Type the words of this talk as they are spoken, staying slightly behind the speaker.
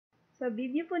Sa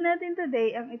video po natin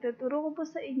today, ang ituturo ko po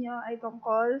sa inyo ay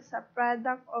tungkol sa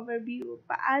product overview.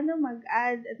 Paano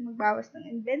mag-add at magbawas ng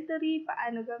inventory,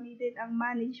 paano gamitin ang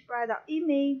manage product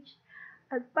image,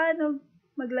 at paano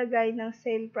maglagay ng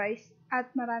sale price, at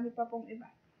marami pa pong iba.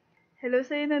 Hello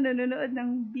sa inyo na nanonood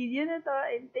ng video na to,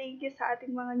 and thank you sa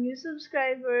ating mga new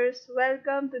subscribers.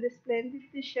 Welcome to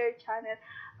DSplendid to Share channel.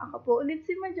 Ako po ulit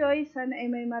si Majoy. Sana ay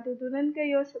may matutunan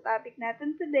kayo sa topic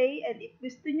natin today, and if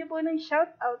gusto nyo po ng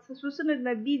shoutout sa susunod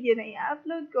na video na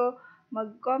i-upload ko,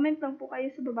 mag-comment lang po kayo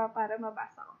sa baba para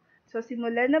mabasa ko. So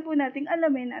simulan na po nating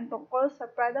alamin ang tungkol sa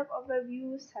product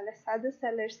overview sa Lazada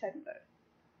Seller Center.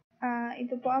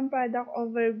 Ito po ang product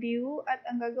overview, at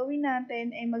ang gagawin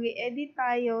natin ay mag-i-edit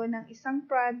tayo ng isang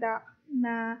product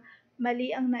na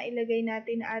mali ang nailagay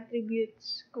natin na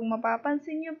attributes. Kung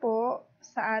mapapansin nyo po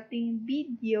sa ating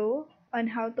video on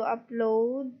how to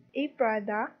upload a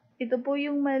product, ito po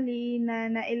yung mali na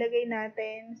nailagay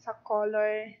natin sa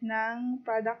color ng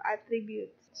product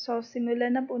attributes. So,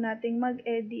 simulan na po nating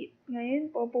mag-edit. Ngayon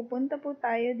po, pupunta po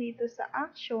tayo dito sa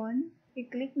action.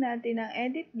 I-click natin ang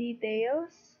edit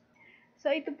details. So,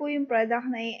 ito po yung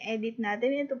product na i-edit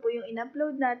natin. Ito po yung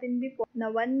in-upload natin before na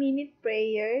 1-minute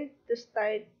prayer to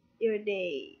start your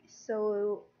day.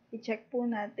 So, i-check po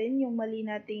natin yung mali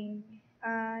nating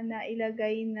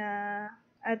nailagay na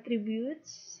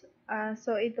attributes.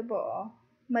 So, ito po,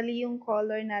 mali yung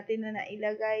color natin na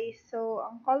nailagay. So,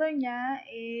 ang color niya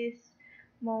is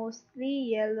mostly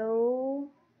yellow,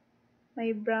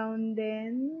 may brown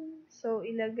din. So,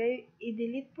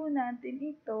 i-delete po natin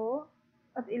ito.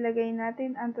 At ilagay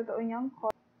natin ang totoo niyang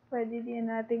color. Pwede din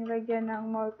natin lagyan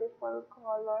ng multiple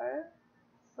color.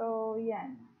 So,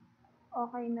 yan.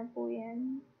 Okay na po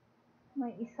yan.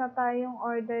 May isa tayong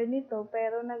order nito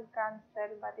pero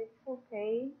nag-cancel, but it's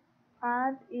okay.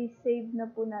 At i-save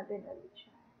na po natin ulit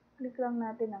siya. Click lang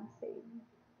natin ang save.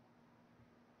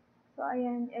 So,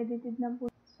 ayan, edited na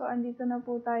po. So, andito na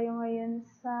po tayo ngayon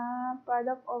sa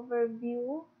product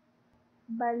overview.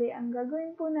 Bali, ang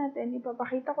gagawin po natin,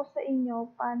 ipapakita ko sa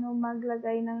inyo paano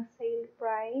maglagay ng sale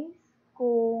price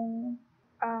kung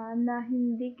na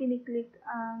hindi kiniklik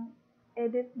ang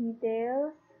edit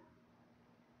details.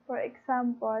 For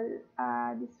example,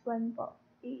 this one po.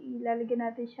 Ilalagyan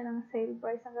natin siya ng sale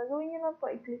price. Ang gagawin nyo lang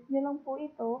po, i-click nyo lang po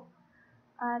ito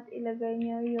at ilagay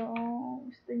nyo yung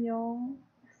gusto nyong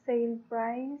sale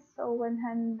price. So,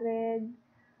 165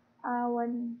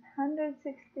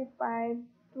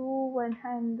 to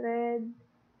 155.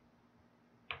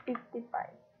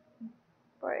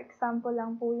 For example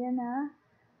lang po yan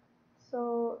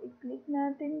So, i-click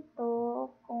natin to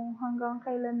kung hanggang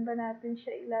kailan ba natin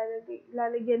siya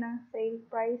ilalagyan ng sale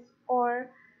price,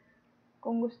 or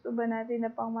kung gusto ba natin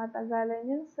na pang matagalan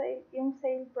yung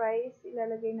sale price,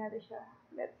 ilalagay natin siya,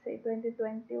 let's say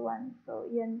 2021.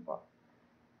 So, yan po.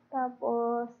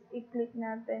 Tapos, i-click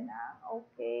natin ang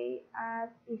okay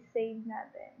at i-save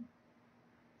natin.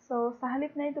 So, sa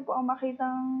halip na ito po ang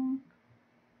makitang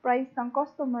price ng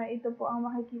customer, ito po ang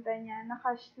makikita niya,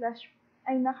 naka-slash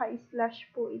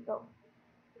po ito.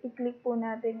 I-click po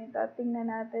natin ito at tingnan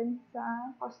natin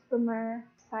sa customer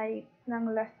site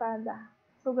ng Lazada.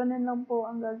 So, ganun lang po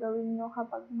ang gagawin nyo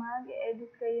kapag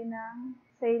mag-edit kayo ng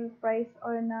sale price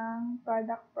or ng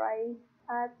product price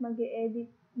at mag-edit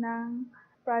ng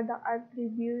product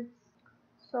attributes.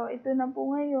 So, ito na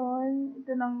po ngayon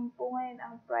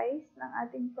ang price ng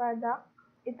ating product.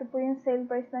 Ito po yung sale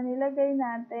price na nilagay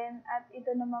natin, at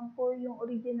ito naman po yung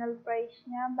original price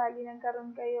niya. Bali,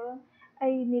 nagkaroon kayo,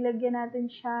 ay nilagyan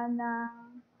natin siya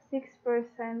ng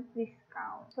 6%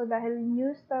 discount. So, dahil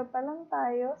new store pa lang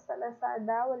tayo sa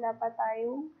Lazada, wala pa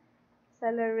tayong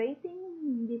seller rating,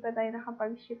 hindi pa tayo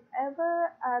nakapag-ship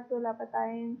ever, at wala pa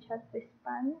tayong chat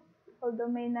response.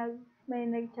 Although may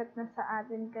nag-chat na sa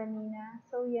atin kanina.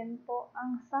 So, yan po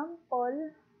ang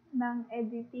sample ng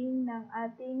editing ng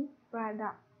ating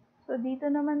product. So, dito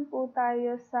naman po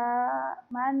tayo sa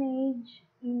manage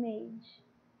image.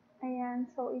 Ayan,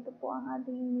 so ito po ang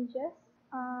ating images.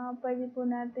 Pwede po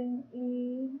nating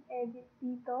i-edit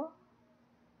dito.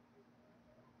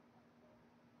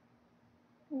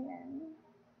 Ayan.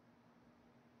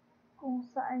 Kung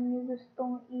saan nyo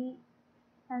gustong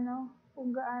kung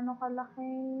gaano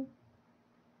kalaki.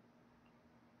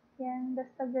 Yan,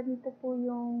 basta ganito po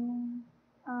yung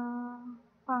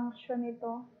function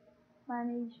nito,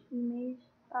 manage image.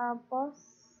 Tapos,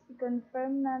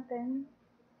 i-confirm natin.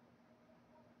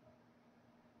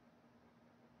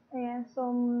 Ayan,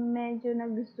 so medyo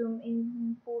nag-zoom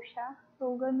in po siya.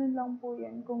 So, ganun lang po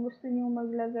yan. Kung gusto niyo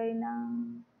maglagay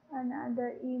ng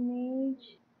another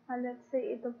image, let's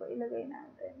say ito po ilagay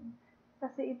natin.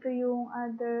 Kasi ito yung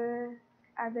other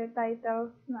other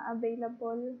titles na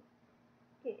available.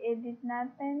 I-edit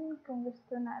natin kung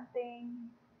gusto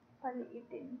nating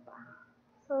paliitin pa.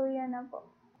 So, yan na po.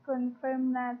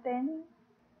 Confirm natin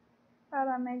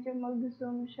para medyo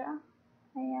mag-zoom siya.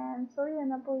 Ayan. So, yan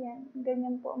na po yan.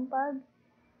 Ganyan po ang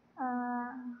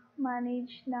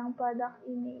manage ng product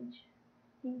image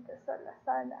dito sa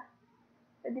Lazada.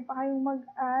 Pwede pa kayong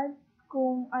mag-add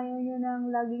kung ayaw nyo nang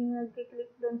laging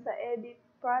nagkiklik doon sa edit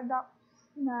products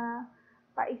na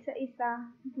paisa-isa.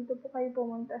 Dito po kayo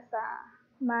pumunta sa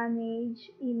manage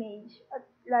image at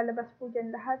lalabas po dyan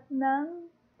lahat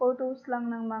ng photos lang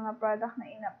ng mga product na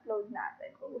in-upload natin.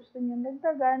 Kung gusto nyo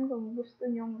dagdagan, kung gusto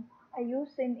nyo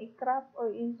ayusin, i-crop or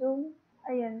i-zoom,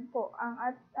 ayan po ang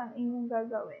inyong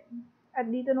gagawin. At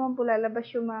dito naman po lalabas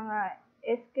yung mga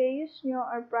SKUs nyo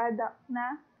or product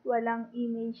na walang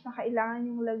image na kailangan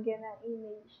yung lagyan ng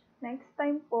image. Next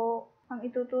time po, ang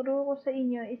ituturo ko sa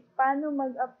inyo is paano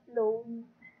mag-upload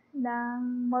ng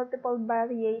multiple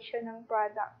variation ng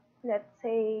product. Let's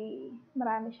say,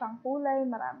 marami siyang kulay,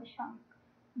 marami siyang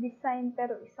design,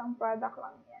 pero isang product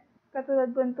lang yan.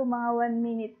 Katulad po itong mga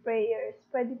 1-minute prayers,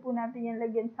 pwede po natin yan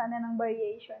lagyan sana ng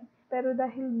variation. Pero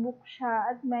dahil book siya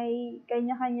at may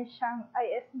kanya-kanya siyang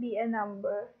ISBN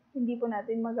number, hindi po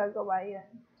natin magagawa yan.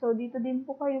 So, dito din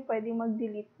po kayo pwede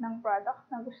mag-delete ng product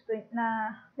na gusto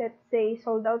na, let's say,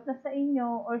 sold out na sa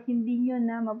inyo or hindi nyo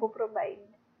na mapoprovide.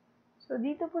 So,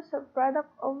 dito po sa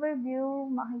product overview,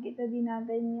 makikita din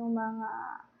natin yung mga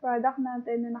product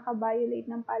natin na naka-violate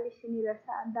ng policy ni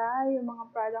Lazada, yung mga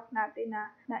product natin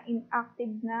na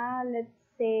inactive na, let's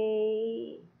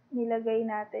say, nilagay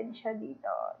natin siya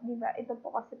dito. Diba? Ito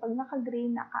po kasi pag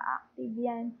naka-green, naka-active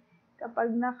yan.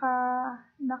 Kapag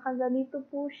naka-ganito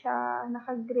po siya,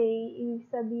 naka-gray, ibig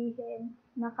sabihin,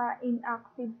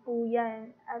 naka-inactive po yan.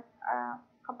 At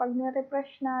kapag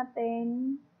na-refresh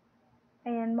natin,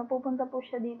 ayan, mapupunta po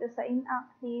siya dito sa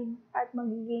inactive at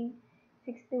magiging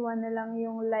 61 na lang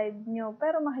yung live nyo.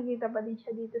 Pero makikita pa din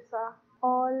siya dito sa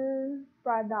all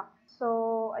products.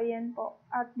 So, ayan po.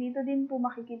 At dito din po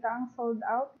makikita ang sold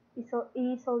out.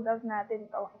 I-sold out natin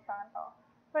ito, isang to.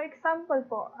 For example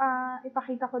po,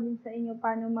 ipakita ko din sa inyo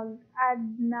paano mag-add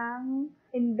ng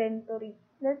inventory.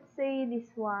 Let's say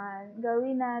this one.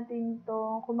 Gawin natin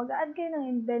to. Kung mag-add kayo ng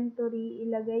inventory,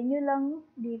 ilagay nyo lang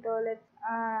dito.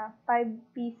 5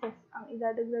 pieces ang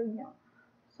idadagdag nyo.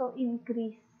 So,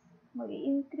 increase.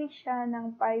 Mag-i-increase siya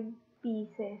ng 5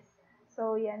 pieces.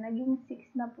 So, yan. Naging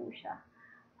 6 na po siya.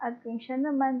 At kung siya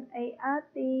naman ay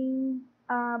ating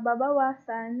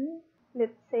babawasan,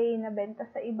 let's say, nabenta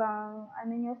sa ibang,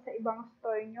 sa ibang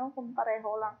store nyo, kung pareho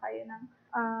lang kayo ng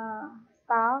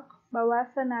stock,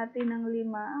 bawasan natin ng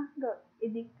 5,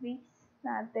 i-decrease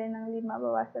natin ng 5,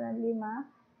 bawasan ng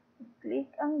 5,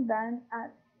 click ang done,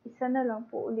 at isa na lang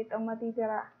po ulit ang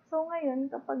matitira. So,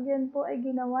 ngayon, kapag yan po ay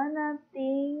ginawa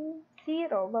nating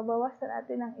 0, babawasan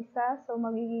natin ng 1, so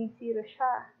magiging 0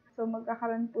 siya. So,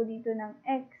 magkakaroon po dito ng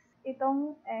X.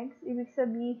 Itong X, ibig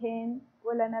sabihin,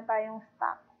 wala na tayong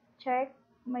stock. Check,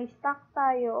 may stock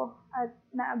tayo at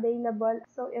na-available.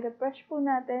 So, i-refresh po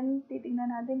natin,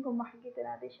 titingnan natin kung makikita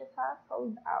natin siya sa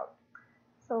sold out.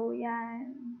 So,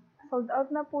 yan. Sold out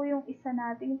na po yung isa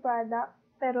nating product,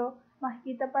 pero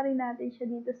makikita pa rin natin siya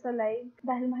dito sa live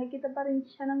dahil makikita pa rin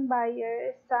siya ng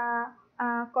buyer sa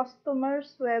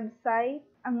customer's website.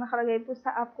 Ang nakalagay po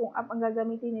sa app, kung app ang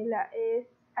gagamitin nila, is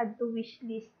add to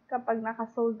wishlist kapag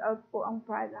naka-sold out po ang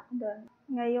product doon.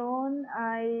 Ngayon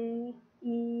ay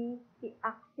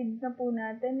i-active na po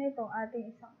natin itong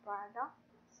ating isang product.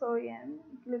 So, yan.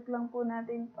 Click lang po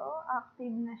natin to.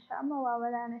 Active na siya.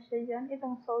 Mawawala na siya dyan.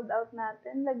 Itong sold out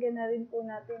natin, lagyan na rin po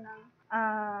natin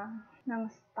ng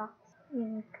stocks.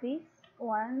 Increase.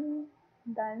 1.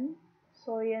 Done.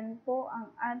 So, yan po ang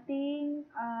ating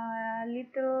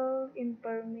little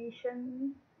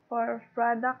information for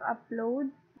product upload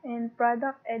and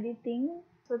product editing.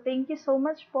 So, thank you so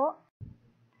much po.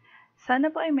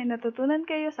 Sana po ay may natutunan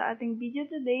kayo sa ating video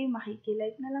today.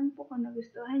 Makikilike na lang po kung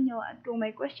nagustuhan nyo. At kung may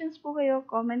questions po kayo,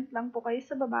 comment lang po kayo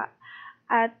sa baba.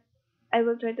 At I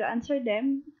will try to answer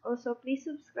them. Also, please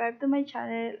subscribe to my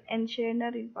channel and share na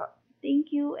rin po.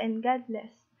 Thank you and God bless.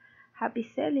 Happy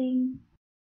selling!